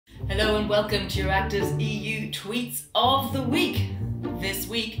Hello and welcome to Euractiv's EU Tweets of the Week. This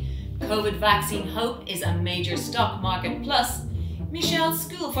week, COVID vaccine hope is a major stock market plus, Michel's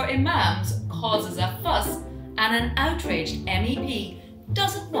school for imams causes a fuss, and an outraged MEP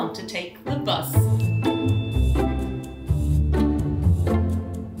doesn't want to take the bus.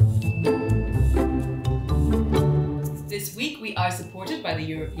 This week we are supported by the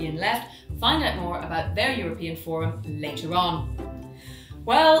European left. Find out more about their European forum later on.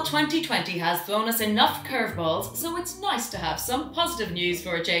 Well, 2020 has thrown us enough curveballs, so it's nice to have some positive news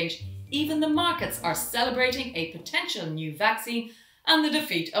for a change. Even the markets are celebrating a potential new vaccine and the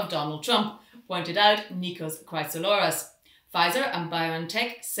defeat of Donald Trump, pointed out Nikos Chrysalouras. Pfizer and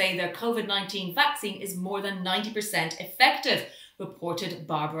BioNTech say their COVID-19 vaccine is more than 90% effective, reported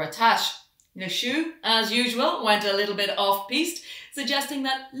Barbara Tash. Le Choux, as usual, went a little bit off-piste, suggesting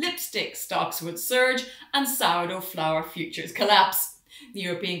that lipstick stocks would surge and sourdough flour futures collapse. The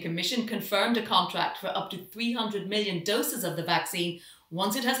European Commission confirmed a contract for up to 300 million doses of the vaccine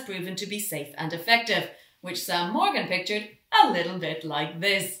once it has proven to be safe and effective, which Sam Morgan pictured a little bit like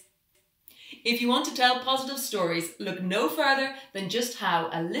this. If you want to tell positive stories, look no further than just how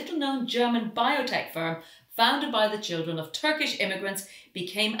a little-known German biotech firm founded by the children of Turkish immigrants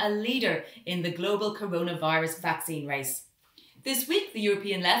became a leader in the global coronavirus vaccine race. This week, the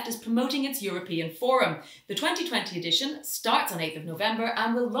European left is promoting its European Forum. The 2020 edition starts on 8th of November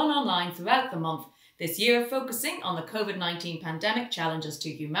and will run online throughout the month, this year focusing on the COVID-19 pandemic challenges to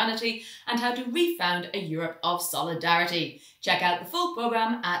humanity and how to refound a Europe of solidarity. Check out the full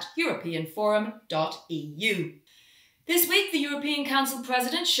programme at europeanforum.eu. This week, the European Council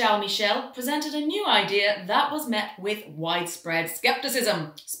President Charles Michel presented a new idea that was met with widespread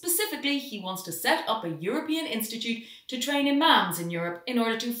scepticism. Specifically, he wants to set up a European institute to train imams in Europe in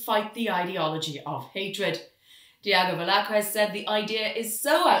order to fight the ideology of hatred. Diego Velázquez said the idea is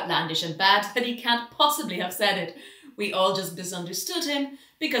so outlandish and bad that he can't possibly have said it. We all just misunderstood him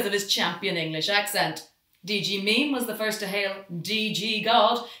because of his champion English accent. DG Meme was the first to hail DG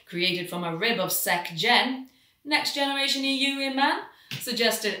God, created from a rib of Sec Gen. Next Generation EU Imam,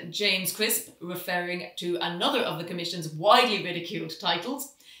 suggested James Crisp, referring to another of the Commission's widely ridiculed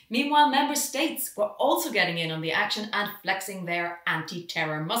titles. Meanwhile, member states were also getting in on the action and flexing their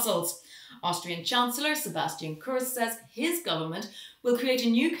anti-terror muscles. Austrian Chancellor Sebastian Kurz says his government will create a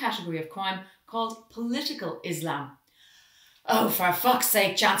new category of crime called political Islam. Oh, for fuck's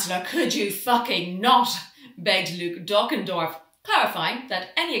sake, Chancellor, could you fucking not? Begged Luke Dockendorf, clarifying that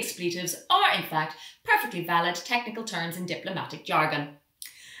any expletives are, in fact, perfectly valid technical terms in diplomatic jargon.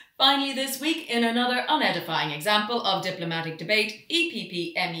 Finally this week, in another unedifying example of diplomatic debate,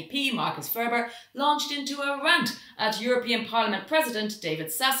 EPP MEP Markus Ferber launched into a rant at European Parliament President David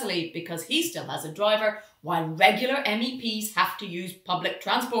Sassoli because he still has a driver while regular MEPs have to use public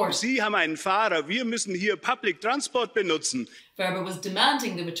transport. Sie haben einen Fahrer, wir müssen hier public transport benutzen. Ferber was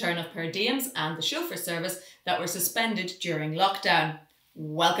demanding the return of per diems and the chauffeur service that were suspended during lockdown.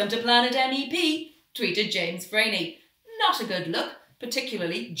 Welcome to Planet MEP, tweeted James Franey. Not a good look,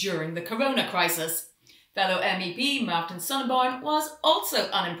 particularly during the corona crisis. Fellow MEP Martin Sonneborn was also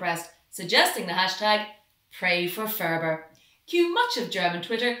unimpressed, suggesting the hashtag Pray for Ferber. Cue much of German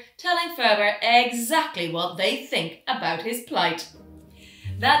Twitter telling Ferber exactly what they think about his plight.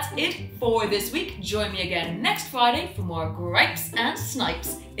 That's it for this week. Join me again next Friday for more gripes and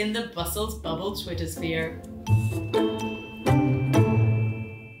snipes in the Brussels bubble Twitter sphere.